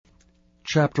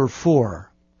Chapter 4.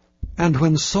 And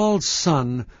when Saul's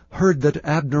son heard that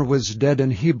Abner was dead in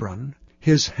Hebron,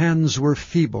 his hands were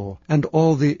feeble, and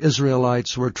all the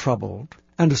Israelites were troubled.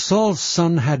 And Saul's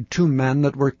son had 2 men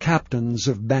that were captains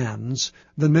of bands.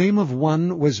 The name of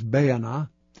one was Baanah,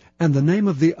 and the name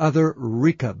of the other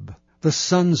Rechab, the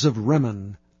sons of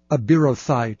Rimmon, a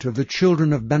Beerothite of the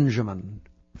children of Benjamin.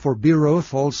 For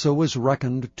Beeroth also was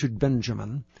reckoned to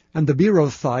Benjamin. And the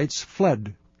Beerothites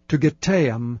fled to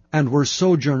Gittaim, and were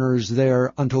sojourners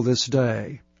there until this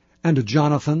day. And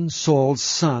Jonathan, Saul's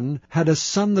son, had a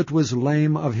son that was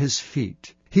lame of his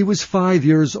feet. He was 5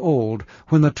 years old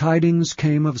when the tidings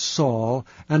came of Saul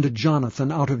and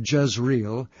Jonathan out of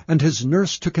Jezreel, and his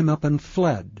nurse took him up and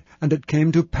fled. And it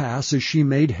came to pass, as she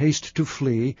made haste to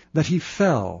flee, that he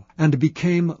fell and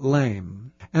became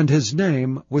lame. And his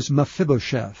name was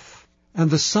Mephibosheth. And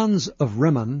the sons of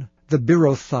Rimmon, the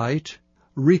Beerothite,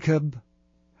 Rechab,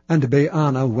 and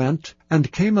Baanah went,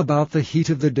 and came about the heat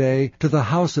of the day to the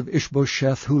house of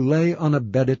Ishbosheth, who lay on a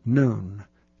bed at noon.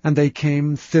 And they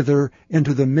came thither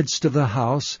into the midst of the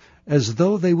house, as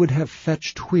though they would have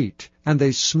fetched wheat, and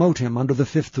they smote him under the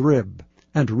 5th rib.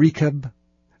 And Rechab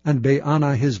and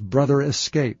Baanah his brother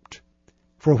escaped.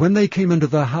 For when they came into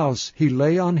the house, he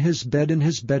lay on his bed in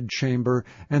his bedchamber,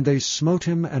 and they smote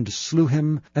him and slew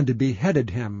him, and beheaded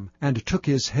him, and took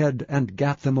his head, and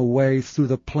gat them away through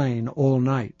the plain all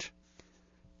night.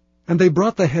 And they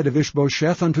brought the head of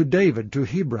Ishbosheth unto David to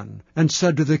Hebron, and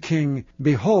said to the king,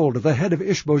 Behold, the head of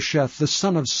Ishbosheth, the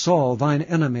son of Saul, thine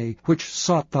enemy, which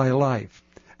sought thy life.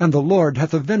 And the Lord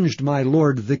hath avenged my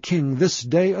lord the king this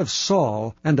day of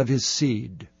Saul and of his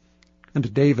seed.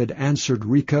 And David answered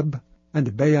Rechab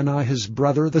and Baanah his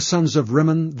brother, the sons of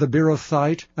Rimmon the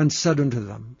Beerothite, and said unto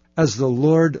them, As the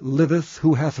Lord liveth,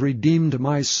 who hath redeemed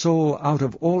my soul out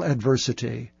of all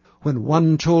adversity, when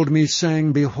one told me,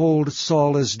 saying, Behold,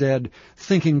 Saul is dead,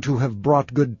 thinking to have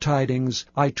brought good tidings,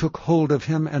 I took hold of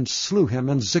him and slew him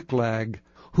in Ziklag,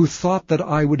 who thought that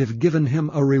I would have given him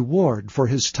a reward for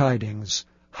his tidings.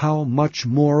 How much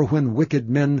more when wicked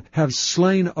men have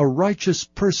slain a righteous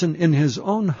person in his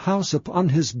own house upon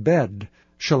his bed?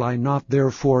 Shall I not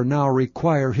therefore now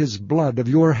require his blood of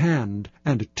your hand,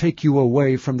 and take you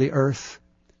away from the earth?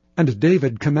 And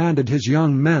David commanded his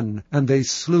young men, and they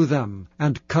slew them,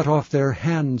 and cut off their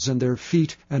hands and their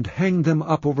feet, and hanged them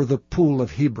up over the pool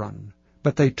of Hebron.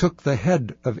 But they took the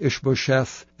head of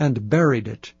Ishbosheth, and buried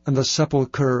it in the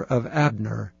sepulchre of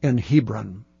Abner in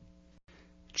Hebron.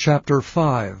 Chapter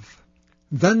 5.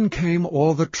 Then came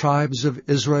all the tribes of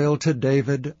Israel to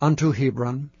David unto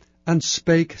Hebron, and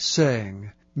spake,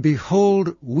 saying,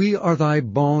 Behold, we are thy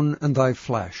bone and thy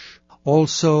flesh.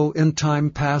 Also in time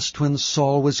past, when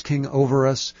Saul was king over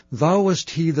us, thou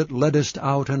wast he that leddest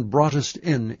out and broughtest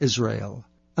in Israel.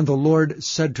 And the Lord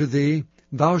said to thee,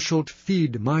 Thou shalt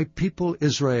feed my people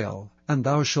Israel, and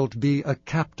thou shalt be a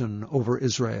captain over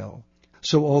Israel.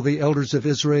 So all the elders of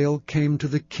Israel came to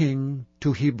the king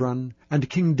to Hebron, and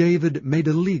King David made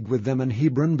a league with them in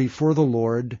Hebron before the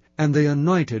Lord, and they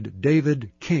anointed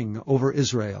David king over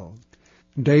Israel.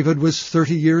 David was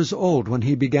 30 years old when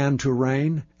he began to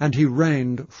reign, and he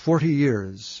reigned 40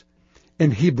 years.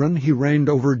 In Hebron he reigned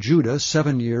over Judah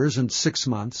 7 years and 6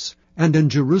 months, and in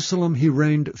Jerusalem he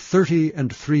reigned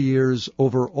 33 years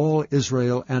over all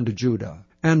Israel and Judah.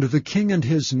 And the king and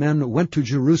his men went to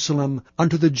Jerusalem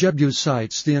unto the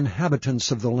Jebusites, the inhabitants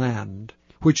of the land,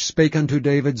 which spake unto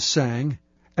David, saying,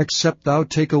 Except thou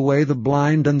take away the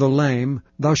blind and the lame,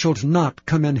 thou shalt not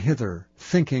come in hither,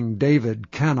 thinking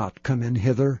David cannot come in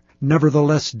hither.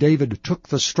 Nevertheless David took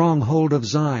the stronghold of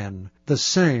Zion, the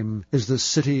same is the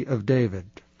city of David.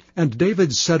 And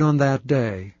David said on that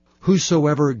day,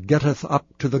 Whosoever getteth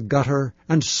up to the gutter,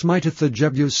 and smiteth the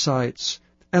Jebusites,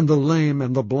 and the lame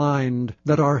and the blind,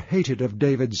 that are hated of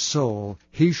David's soul,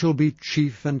 he shall be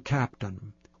chief and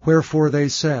captain. Wherefore they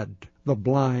said, The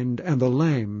blind and the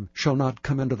lame shall not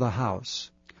come into the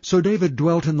house. So David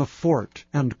dwelt in the fort,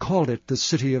 and called it the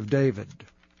city of David.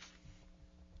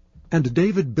 And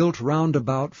David built round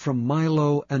about from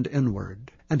Milo and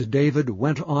inward. And David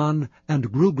went on, and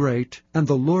grew great, and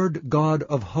the Lord God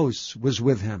of hosts was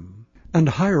with him. And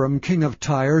Hiram king of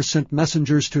Tyre sent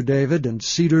messengers to David, and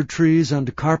cedar trees,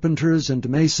 and carpenters, and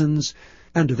masons,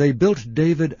 and they built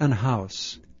David an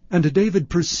house. And David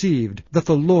perceived that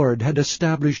the Lord had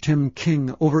established him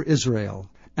king over Israel,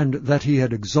 and that he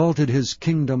had exalted his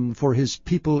kingdom for his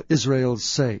people Israel's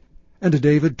sake. And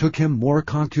David took him more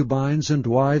concubines and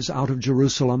wives out of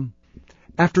Jerusalem,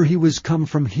 after he was come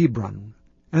from Hebron.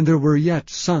 And there were yet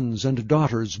sons and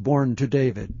daughters born to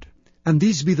David. And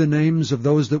these be the names of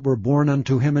those that were born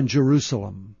unto him in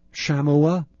Jerusalem,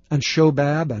 Shammua, and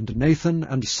Shobab, and Nathan,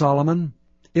 and Solomon.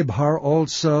 Ibhar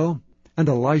also, and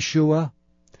Elishua,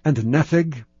 and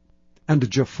Nepheg, and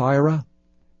Japhira,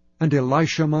 and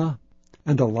Elishama,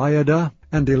 and Eliada,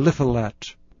 and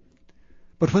Eliphalet.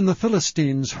 But when the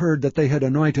Philistines heard that they had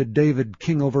anointed David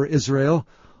king over Israel,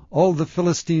 all the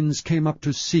Philistines came up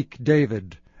to seek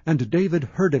David, and David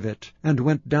heard of it, and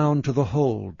went down to the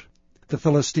hold. The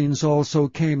Philistines also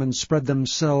came and spread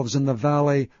themselves in the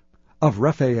valley of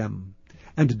Rephaim.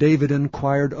 And David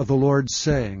inquired of the Lord,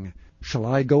 saying, Shall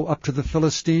I go up to the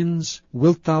Philistines?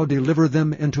 Wilt thou deliver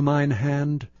them into mine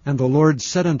hand? And the Lord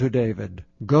said unto David,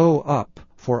 Go up,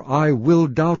 for I will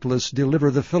doubtless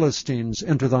deliver the Philistines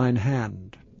into thine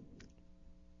hand.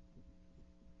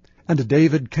 And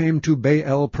David came to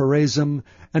Baal-perazim,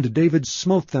 and David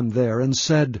smote them there, and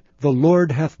said, The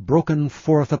Lord hath broken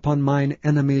forth upon mine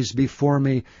enemies before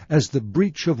me as the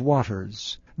breach of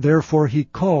waters. Therefore he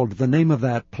called the name of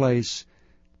that place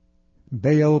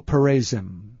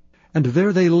Baal-perazim. And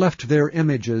there they left their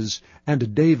images,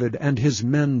 and David and his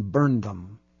men burned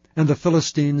them. And the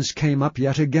Philistines came up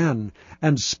yet again,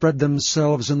 and spread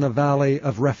themselves in the valley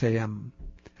of Rephaim.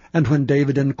 And when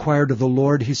David inquired of the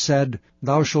Lord, he said,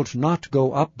 Thou shalt not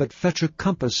go up, but fetch a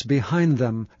compass behind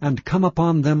them, and come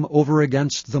upon them over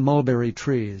against the mulberry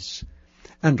trees.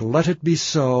 And let it be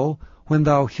so, when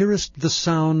thou hearest the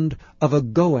sound of a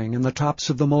going in the tops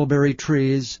of the mulberry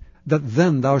trees, that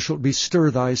then thou shalt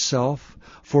bestir thyself,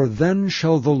 for then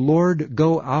shall the Lord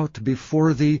go out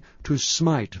before thee to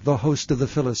smite the host of the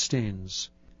Philistines.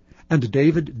 And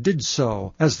David did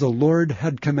so, as the Lord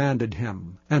had commanded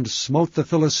him, and smote the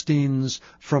Philistines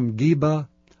from Geba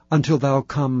until thou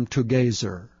come to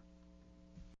Gezer.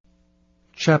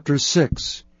 Chapter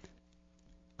 6.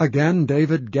 Again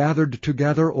David gathered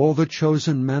together all the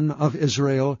chosen men of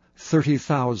Israel,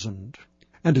 30,000.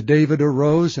 And David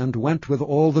arose and went with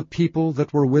all the people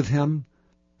that were with him,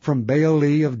 from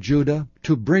Baale of Judah,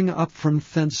 to bring up from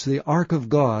thence the ark of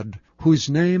God, whose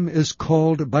name is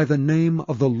called by the name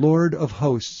of the Lord of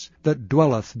hosts, that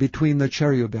dwelleth between the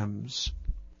cherubims.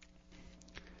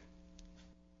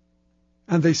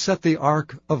 And they set the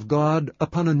ark of God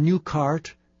upon a new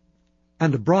cart,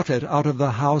 and brought it out of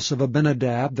the house of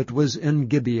Abinadab that was in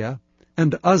Gibeah.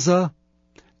 And Uzzah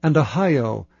and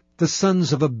Ahio, the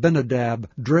sons of Abinadab,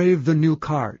 drave the new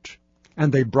cart.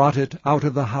 And they brought it out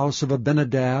of the house of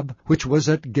Abinadab, which was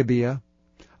at Gibeah,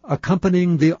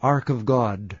 accompanying the ark of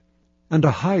God. And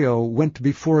Ahio went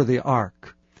before the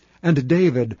ark. And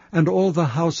David and all the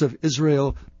house of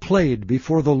Israel played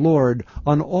before the Lord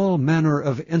on all manner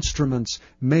of instruments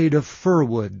made of fir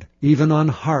wood, even on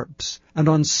harps, and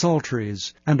on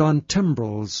psalteries, and on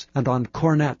timbrels, and on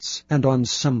cornets, and on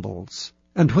cymbals.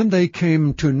 And when they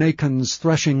came to Nachon's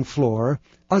threshing floor,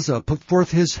 Uzzah put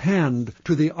forth his hand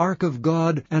to the ark of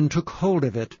God, and took hold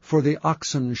of it, for the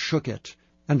oxen shook it.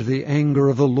 And the anger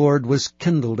of the Lord was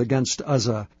kindled against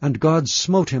Uzzah, and God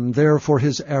smote him there for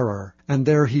his error, and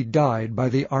there he died by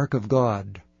the ark of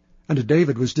God. And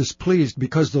David was displeased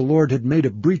because the Lord had made a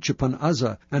breach upon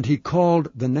Uzzah, and he called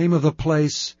the name of the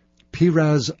place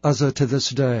Perez Uzzah to this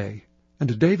day.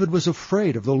 And David was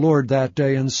afraid of the Lord that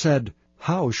day, and said,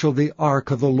 How shall the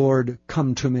ark of the Lord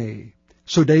come to me?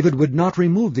 So David would not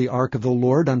remove the ark of the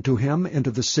Lord unto him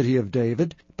into the city of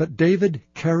David, but David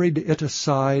carried it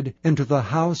aside into the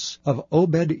house of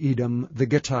Obed-Edom the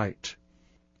Gittite.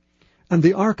 And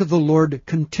the ark of the Lord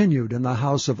continued in the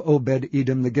house of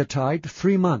Obed-Edom the Gittite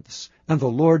 3 months, and the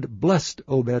Lord blessed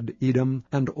Obed-Edom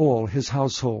and all his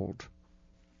household.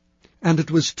 And it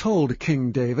was told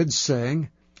King David, saying,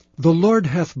 The Lord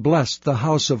hath blessed the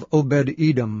house of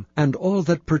Obed-Edom, and all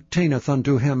that pertaineth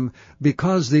unto him,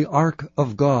 because the ark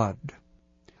of God.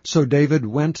 So David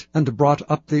went and brought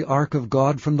up the ark of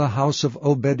God from the house of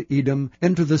Obed-Edom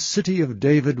into the city of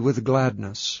David with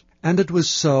gladness. And it was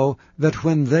so, that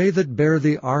when they that bare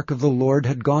the ark of the Lord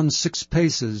had gone 6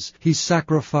 paces, he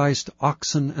sacrificed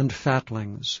oxen and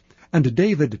fatlings. And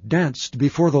David danced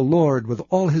before the Lord with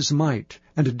all his might,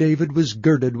 and David was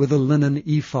girded with a linen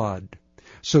ephod.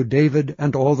 So David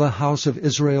and all the house of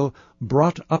Israel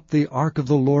brought up the ark of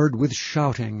the Lord with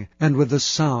shouting, and with the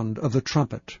sound of the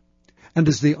trumpet. And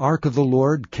as the ark of the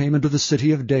Lord came into the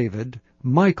city of David,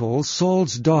 Michal,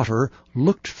 Saul's daughter,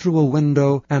 looked through a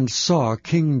window, and saw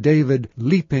King David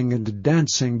leaping and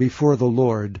dancing before the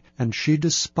Lord, and she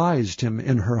despised him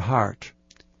in her heart.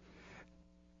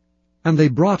 And they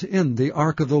brought in the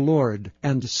ark of the Lord,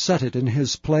 and set it in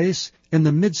his place, in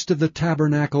the midst of the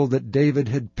tabernacle that David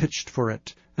had pitched for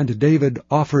it. And David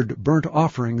offered burnt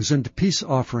offerings and peace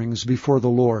offerings before the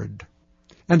Lord.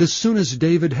 And as soon as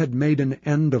David had made an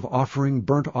end of offering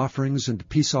burnt offerings and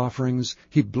peace offerings,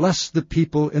 he blessed the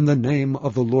people in the name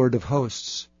of the Lord of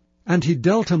hosts. And he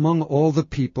dealt among all the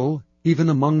people, even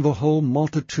among the whole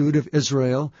multitude of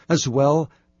Israel, as well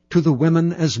to the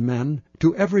women as men,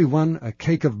 to every one a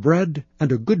cake of bread,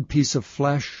 and a good piece of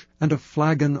flesh, and a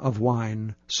flagon of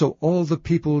wine. So all the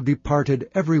people departed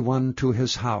every one to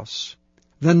his house.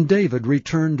 Then David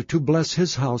returned to bless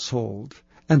his household.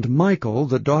 And Michal,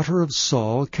 the daughter of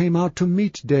Saul, came out to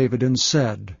meet David, and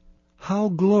said, How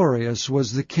glorious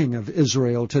was the king of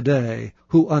Israel today,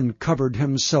 who uncovered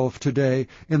himself today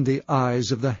in the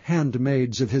eyes of the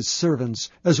handmaids of his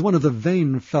servants, as one of the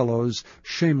vain fellows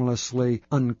shamelessly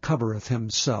uncovereth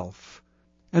himself.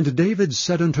 And David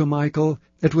said unto Michal,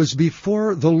 It was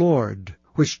before the Lord,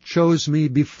 which chose me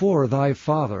before thy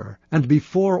father, and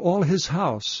before all his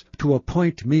house, to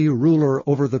appoint me ruler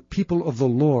over the people of the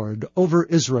Lord, over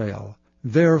Israel.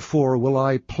 Therefore will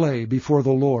I play before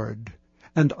the Lord.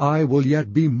 And I will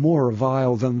yet be more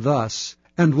vile than thus,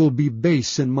 and will be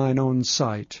base in mine own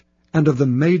sight. And of the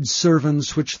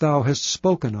maidservants which thou hast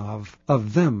spoken of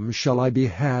them shall I be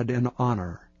had in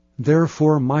honor.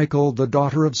 Therefore Michal, the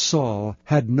daughter of Saul,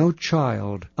 had no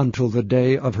child until the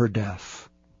day of her death.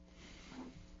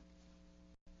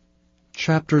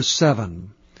 Chapter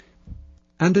 7.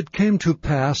 And it came to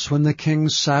pass, when the king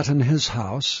sat in his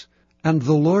house, and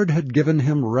the Lord had given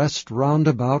him rest round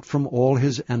about from all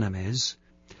his enemies,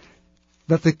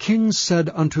 that the king said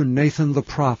unto Nathan the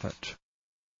prophet,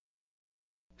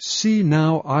 See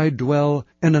now, I dwell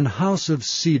in an house of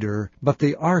cedar, but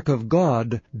the ark of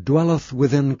God dwelleth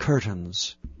within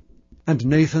curtains. And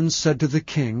Nathan said to the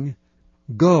king,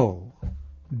 Go,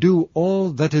 do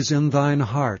all that is in thine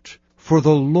heart, for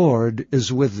the Lord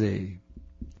is with thee.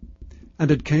 And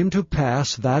it came to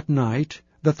pass that night,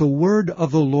 that the word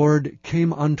of the Lord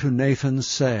came unto Nathan,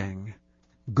 saying,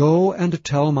 Go and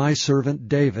tell my servant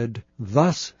David,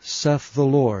 Thus saith the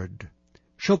Lord,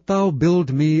 Shalt thou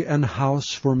build me an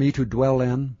house for me to dwell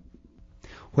in?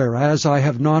 Whereas I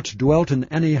have not dwelt in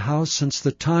any house since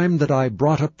the time that I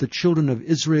brought up the children of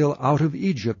Israel out of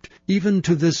Egypt, even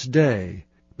to this day,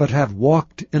 but have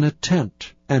walked in a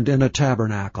tent and in a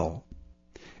tabernacle.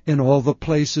 In all the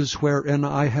places wherein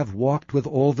I have walked with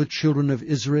all the children of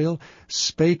Israel,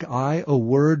 spake I a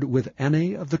word with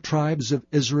any of the tribes of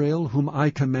Israel, whom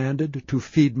I commanded to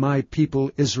feed my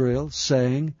people Israel,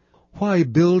 saying, Why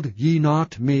build ye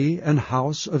not me an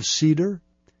house of cedar?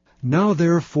 Now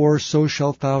therefore so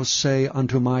shalt thou say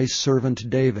unto my servant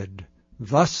David,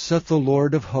 Thus saith the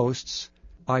Lord of hosts,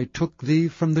 I took thee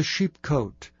from the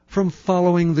sheepcote, from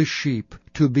following the sheep,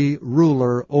 to be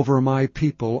ruler over my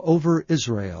people, over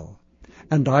Israel.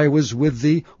 And I was with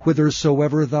thee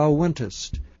whithersoever thou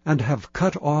wentest, and have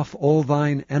cut off all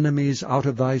thine enemies out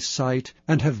of thy sight,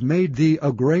 and have made thee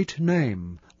a great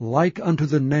name, like unto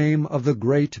the name of the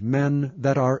great men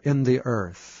that are in the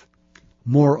earth.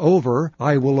 Moreover,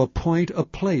 I will appoint a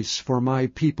place for my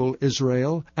people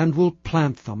Israel, and will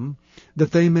plant them,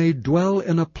 that they may dwell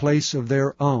in a place of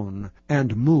their own,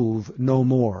 and move no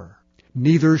more.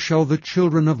 Neither shall the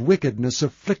children of wickedness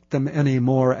afflict them any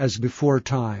more as before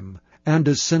time, and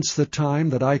as since the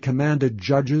time that I commanded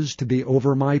judges to be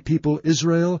over my people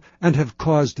Israel, and have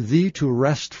caused thee to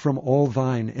rest from all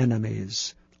thine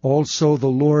enemies. Also the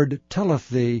Lord telleth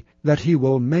thee that he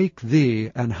will make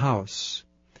thee an house.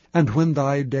 And when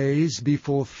thy days be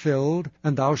fulfilled,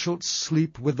 and thou shalt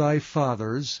sleep with thy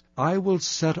fathers, I will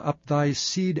set up thy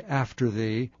seed after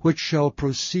thee, which shall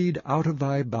proceed out of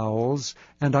thy bowels,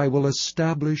 and I will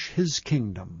establish his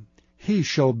kingdom. He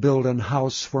shall build an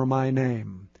house for my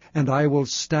name, and I will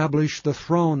establish the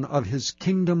throne of his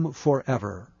kingdom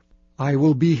forever. I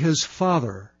will be his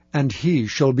father, and he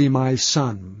shall be my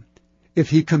son.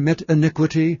 If he commit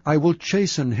iniquity, I will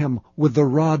chasten him with the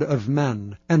rod of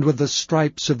men, and with the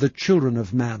stripes of the children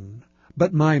of men.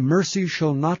 But my mercy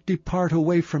shall not depart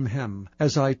away from him,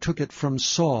 as I took it from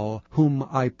Saul, whom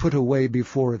I put away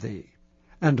before thee.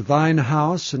 And thine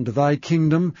house and thy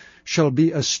kingdom shall be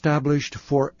established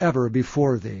forever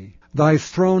before thee. Thy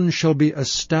throne shall be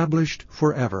established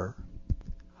forever.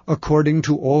 According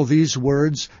to all these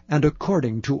words, and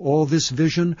according to all this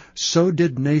vision, so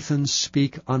did Nathan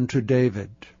speak unto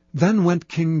David. Then went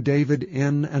King David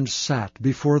in and sat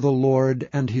before the Lord,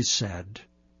 and he said,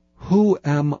 Who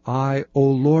am I, O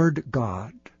Lord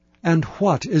God? And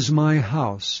what is my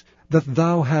house, that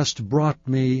thou hast brought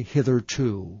me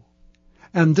hitherto?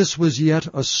 And this was yet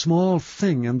a small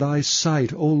thing in thy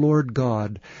sight, O Lord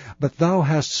God, but thou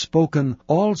hast spoken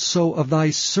also of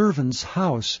thy servant's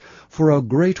house for a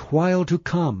great while to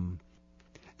come.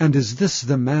 And is this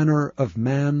the manner of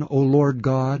man, O Lord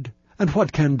God? And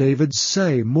what can David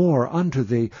say more unto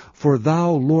thee? For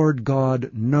thou, Lord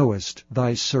God, knowest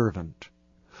thy servant.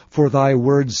 For thy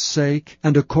word's sake,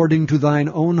 and according to thine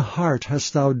own heart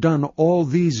hast thou done all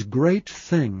these great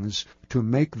things, to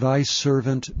make thy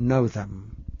servant know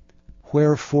them.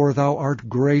 Wherefore thou art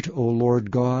great, O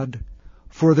Lord God,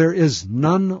 for there is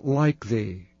none like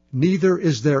thee, neither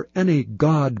is there any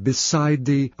God beside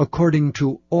thee, according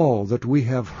to all that we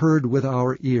have heard with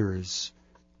our ears.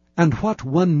 And what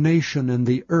one nation in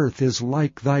the earth is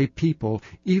like thy people,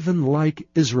 even like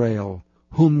Israel,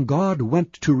 whom God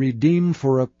went to redeem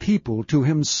for a people to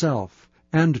himself,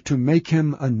 and to make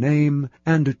him a name,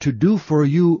 and to do for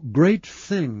you great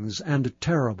things and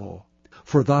terrible,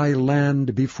 for thy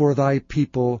land before thy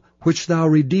people, which thou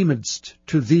redeemedst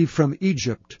to thee from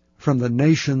Egypt, from the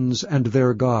nations and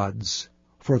their gods.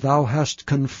 For thou hast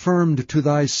confirmed to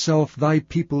thyself thy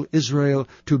people Israel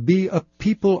to be a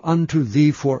people unto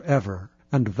thee forever,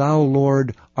 and thou,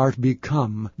 Lord, art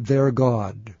become their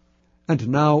God. And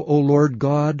now, O Lord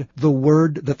God, the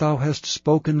word that thou hast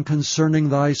spoken concerning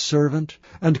thy servant,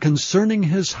 and concerning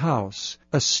his house,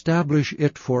 establish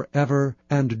it forever,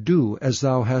 and do as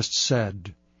thou hast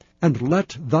said. And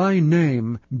let thy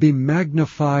name be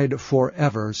magnified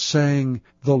forever, saying,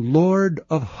 The Lord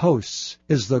of hosts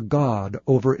is the God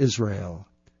over Israel.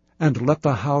 And let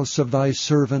the house of thy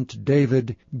servant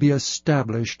David be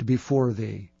established before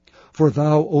thee. For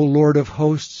thou, O Lord of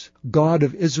hosts, God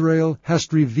of Israel,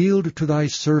 hast revealed to thy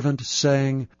servant,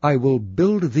 saying, I will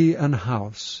build thee an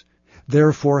house.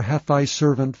 Therefore hath thy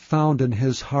servant found in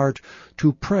his heart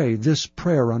to pray this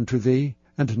prayer unto thee.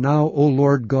 And now, O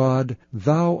Lord God,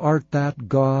 thou art that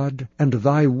God, and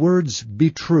thy words be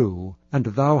true, and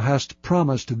thou hast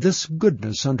promised this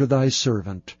goodness unto thy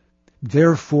servant.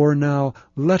 Therefore now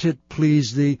let it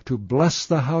please thee to bless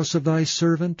the house of thy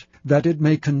servant, that it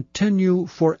may continue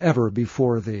forever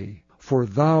before thee. For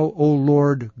thou, O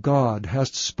Lord God,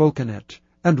 hast spoken it,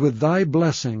 and with thy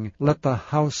blessing let the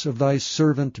house of thy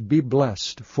servant be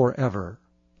blessed forever.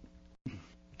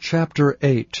 Chapter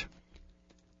 8.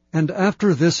 And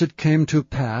after this it came to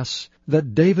pass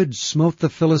that David smote the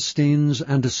Philistines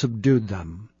and subdued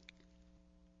them.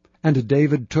 And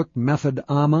David took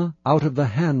Method-Ammah out of the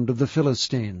hand of the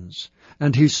Philistines.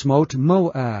 And he smote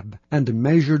Moab, and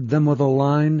measured them with a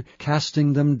line,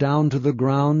 casting them down to the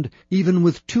ground. Even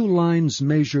with 2 lines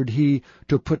measured he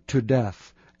to put to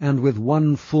death, and with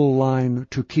 1 full line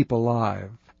to keep alive.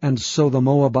 And so the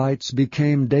Moabites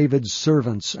became David's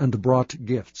servants, and brought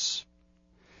gifts.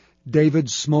 David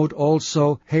smote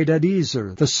also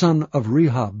Hadadezer, the son of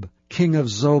Rehob, king of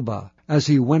Zobah, as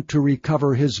he went to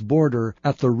recover his border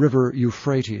at the river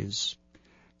Euphrates.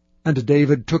 And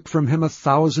David took from him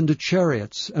 1,000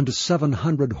 chariots, and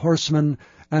 700 horsemen,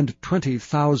 and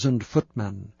 20,000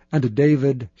 footmen. And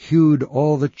David hewed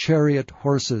all the chariot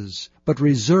horses, but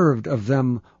reserved of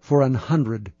them for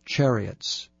 100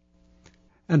 chariots.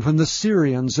 And when the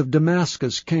Syrians of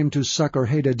Damascus came to succor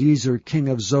Hadadezer, king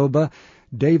of Zobah,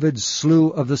 David slew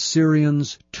of the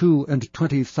Syrians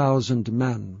 22,000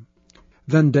 men.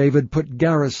 Then David put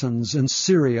garrisons in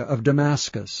Syria of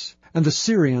Damascus, and the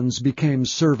Syrians became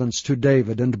servants to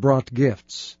David, and brought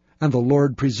gifts. And the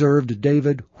Lord preserved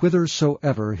David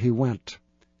whithersoever he went.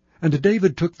 And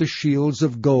David took the shields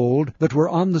of gold that were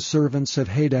on the servants of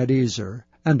Hadadezer,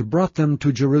 and brought them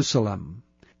to Jerusalem.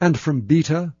 And from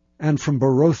Beta, and from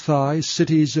Berothai,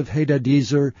 cities of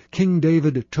Hadadezer, King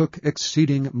David took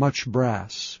exceeding much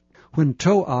brass. When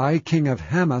Toi, king of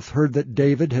Hamath, heard that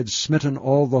David had smitten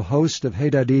all the host of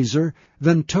Hadadezer,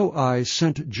 then Toi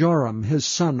sent Joram his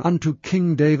son unto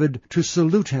King David to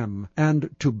salute him, and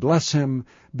to bless him,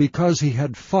 because he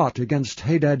had fought against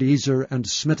Hadadezer and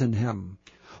smitten him.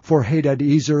 For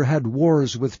Hadadezer had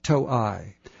wars with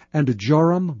Toi. And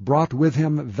Joram brought with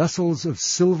him vessels of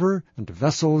silver, and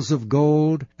vessels of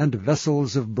gold, and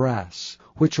vessels of brass,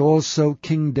 which also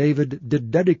King David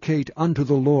did dedicate unto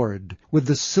the Lord, with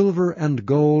the silver and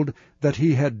gold that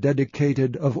he had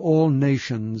dedicated of all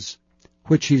nations,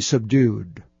 which he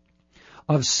subdued,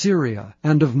 of Syria,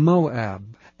 and of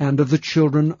Moab, and of the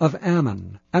children of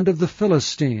Ammon, and of the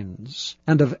Philistines,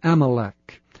 and of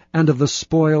Amalek, and of the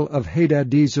spoil of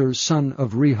Hadadezer son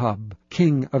of Rehob,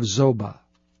 king of Zobah.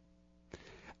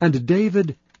 And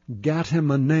David gat him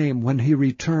a name when he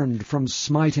returned from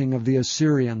smiting of the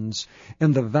Assyrians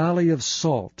in the valley of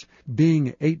Salt,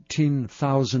 being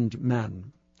 18,000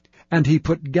 men. And he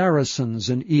put garrisons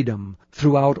in Edom.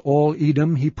 Throughout all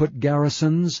Edom he put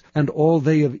garrisons, and all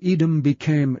they of Edom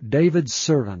became David's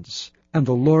servants. And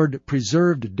the Lord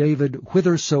preserved David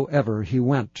whithersoever he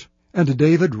went. And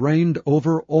David reigned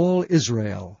over all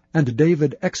Israel. And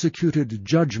David executed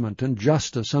judgment and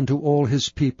justice unto all his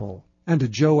people.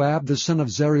 And Joab the son of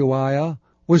Zeruiah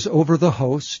was over the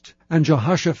host, and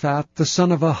Jehoshaphat the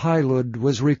son of Ahilud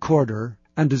was recorder,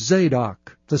 and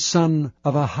Zadok the son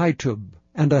of Ahitub,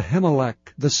 and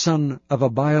Ahimelech the son of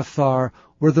Abiathar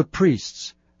were the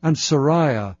priests, and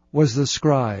Sariah was the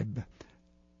scribe.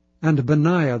 And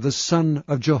Benaiah the son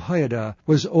of Jehoiada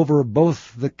was over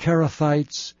both the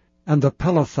Kerethites and the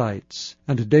Pelethites,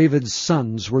 and David's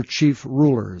sons were chief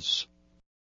rulers.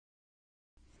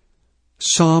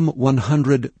 Psalm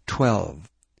 112.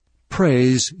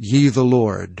 Praise ye the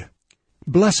Lord.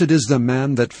 Blessed is the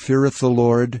man that feareth the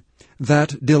Lord,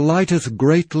 that delighteth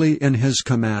greatly in his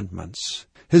commandments.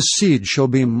 His seed shall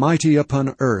be mighty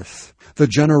upon earth. The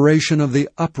generation of the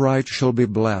upright shall be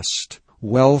blessed.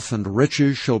 Wealth and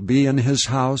riches shall be in his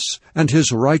house, and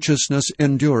his righteousness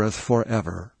endureth for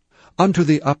ever. Unto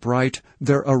the upright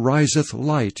there ariseth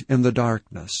light in the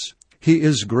darkness. He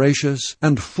is gracious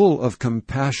and full of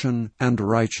compassion and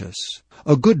righteous.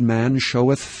 A good man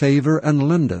showeth favor and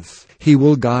lendeth. He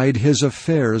will guide his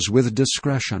affairs with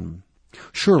discretion.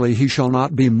 Surely he shall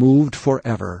not be moved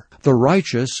forever. The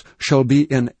righteous shall be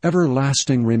in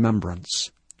everlasting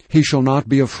remembrance. He shall not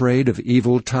be afraid of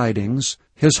evil tidings.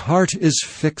 His heart is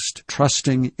fixed,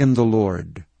 trusting in the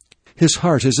Lord. His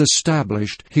heart is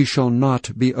established. He shall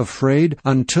not be afraid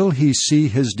until he see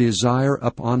his desire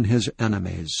upon his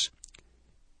enemies.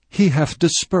 He hath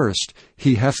dispersed,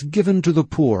 he hath given to the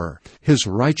poor. His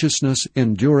righteousness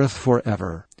endureth for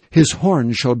ever. His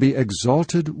horn shall be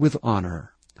exalted with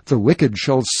honor. The wicked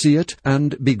shall see it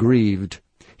and be grieved.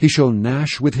 He shall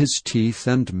gnash with his teeth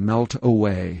and melt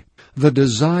away. The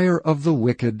desire of the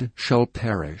wicked shall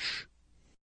perish.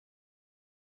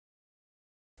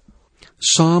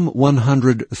 Psalm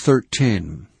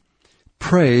 113.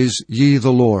 Praise ye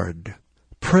the Lord.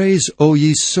 Praise, O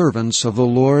ye servants of the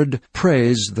Lord,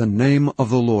 praise the name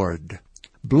of the Lord.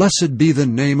 Blessed be the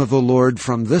name of the Lord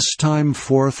from this time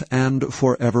forth and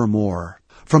forevermore.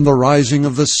 From the rising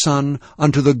of the sun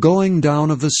unto the going down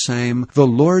of the same, the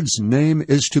Lord's name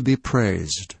is to be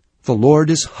praised. The Lord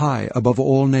is high above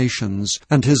all nations,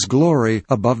 and his glory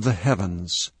above the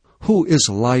heavens. Who is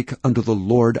like unto the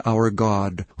Lord our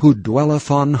God, who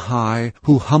dwelleth on high,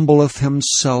 who humbleth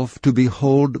himself to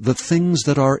behold the things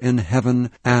that are in heaven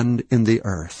and in the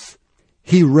earth?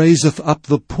 He raiseth up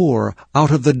the poor out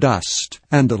of the dust,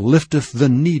 and lifteth the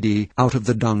needy out of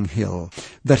the dunghill,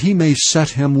 that he may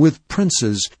set him with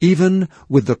princes, even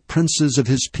with the princes of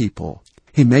his people.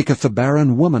 He maketh the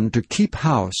barren woman to keep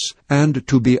house, and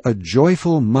to be a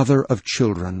joyful mother of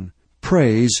children.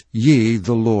 Praise ye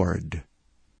the Lord.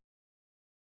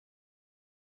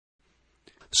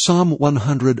 Psalm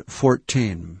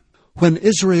 114. When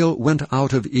Israel went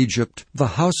out of Egypt,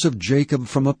 the house of Jacob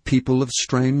from a people of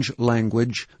strange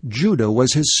language, Judah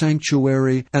was his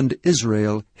sanctuary, and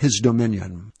Israel his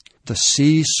dominion. The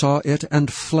sea saw it and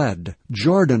fled.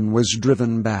 Jordan was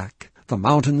driven back. The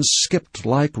mountains skipped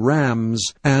like rams,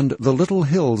 and the little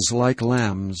hills like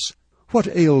lambs. What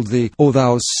ailed thee, O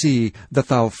thou sea, that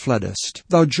thou fleddest?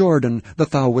 Thou Jordan,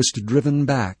 that thou wast driven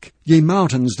back? Ye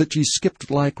mountains, that ye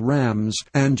skipped like rams,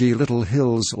 and ye little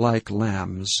hills like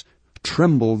lambs.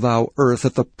 Tremble, thou earth,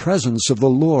 at the presence of the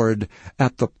Lord,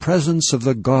 at the presence of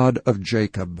the God of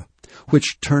Jacob,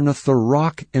 which turneth the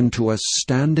rock into a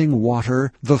standing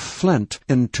water, the flint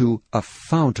into a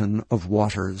fountain of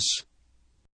waters.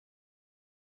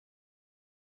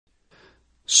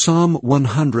 Psalm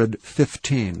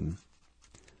 115.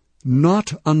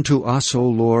 Not unto us, O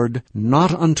Lord,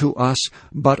 not unto us,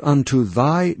 but unto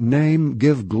thy name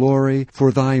give glory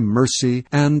for thy mercy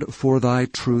and for thy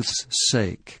truth's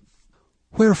sake.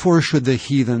 Wherefore should the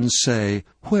heathen say,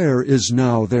 Where is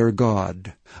now their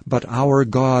God? But our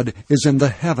God is in the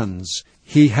heavens.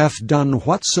 He hath done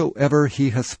whatsoever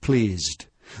he hath pleased.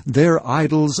 Their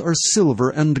idols are silver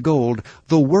and gold,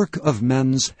 the work of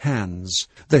men's hands.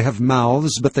 They have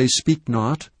mouths, but they speak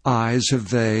not. Eyes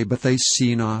have they, but they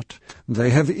see not.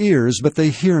 They have ears, but they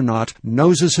hear not.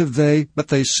 Noses have they, but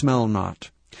they smell not.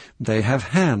 They have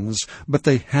hands, but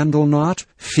they handle not.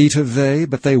 Feet have they,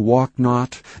 but they walk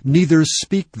not. Neither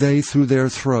speak they through their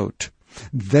throat.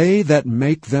 They that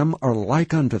make them are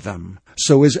like unto them.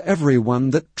 So is every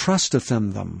one that trusteth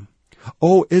in them.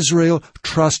 O Israel,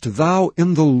 trust thou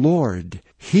in the Lord.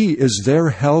 He is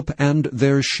their help and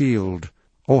their shield.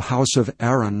 O house of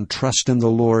Aaron, trust in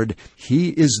the Lord. He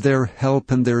is their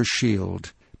help and their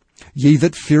shield. Ye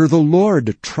that fear the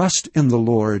Lord, trust in the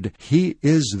Lord. He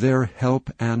is their help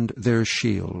and their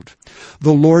shield.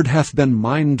 The Lord hath been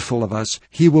mindful of us.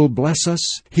 He will bless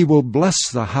us. He will bless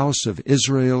the house of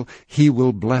Israel. He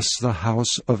will bless the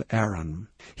house of Aaron.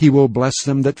 He will bless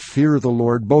them that fear the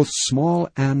Lord, both small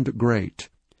and great.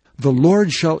 The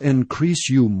Lord shall increase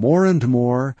you more and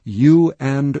more, you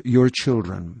and your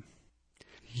children.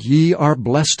 Ye are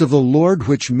blessed of the Lord,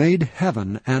 which made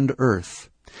heaven and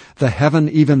earth. The heaven,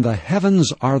 even the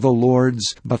heavens, are the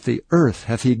Lord's, but the earth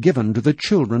hath he given to the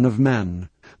children of men.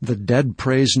 The dead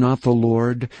praise not the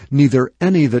Lord, neither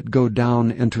any that go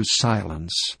down into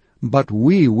silence. But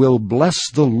we will bless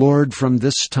the Lord from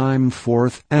this time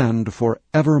forth and for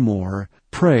evermore.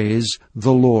 Praise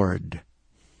the Lord.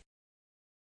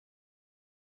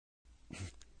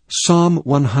 Psalm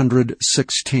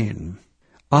 116.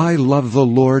 I love the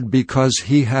Lord because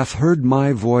he hath heard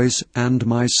my voice and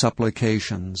my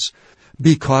supplications.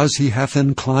 Because he hath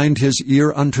inclined his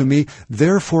ear unto me,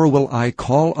 therefore will I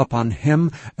call upon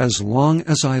him as long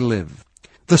as I live.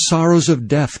 The sorrows of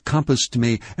death compassed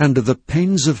me, and the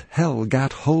pains of hell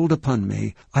gat hold upon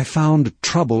me. I found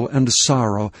trouble and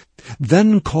sorrow.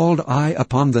 Then called I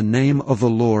upon the name of the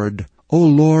Lord. O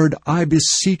Lord, I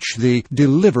beseech thee,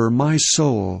 deliver my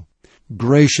soul.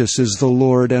 Gracious is the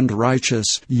Lord and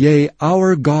righteous, yea,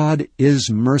 our God is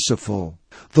merciful.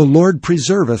 The Lord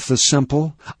preserveth the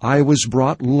simple. I was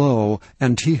brought low,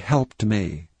 and he helped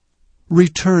me.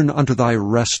 Return unto thy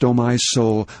rest, O my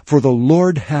soul, for the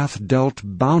Lord hath dealt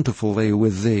bountifully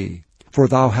with thee. For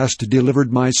thou hast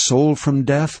delivered my soul from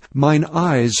death, mine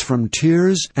eyes from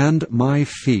tears, and my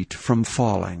feet from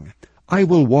falling. I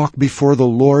will walk before the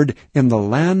Lord in the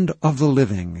land of the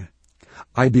living.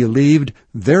 I believed,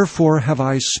 therefore have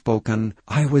I spoken.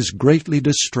 I was greatly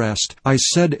distressed. I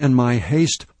said in my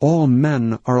haste, all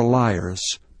men are liars.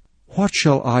 What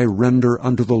shall I render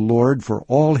unto the Lord for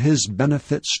all his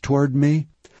benefits toward me?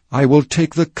 I will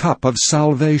take the cup of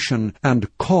salvation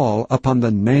and call upon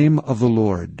the name of the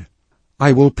Lord.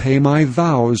 I will pay my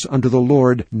vows unto the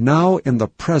Lord now in the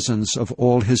presence of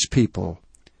all his people.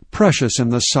 Precious in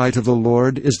the sight of the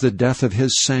Lord is the death of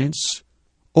his saints.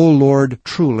 O Lord,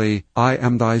 truly I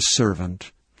am thy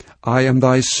servant. I am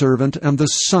thy servant and the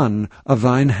son of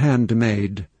thine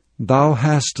handmaid. Thou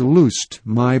hast loosed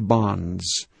my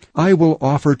bonds. I will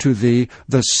offer to thee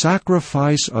the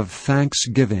sacrifice of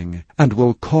thanksgiving, and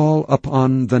will call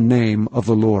upon the name of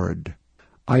the Lord.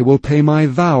 I will pay my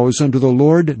vows unto the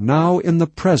Lord now in the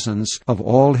presence of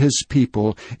all his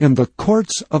people, in the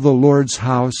courts of the Lord's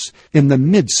house, in the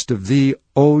midst of thee,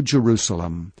 O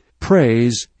Jerusalem.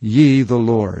 Praise ye the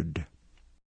Lord.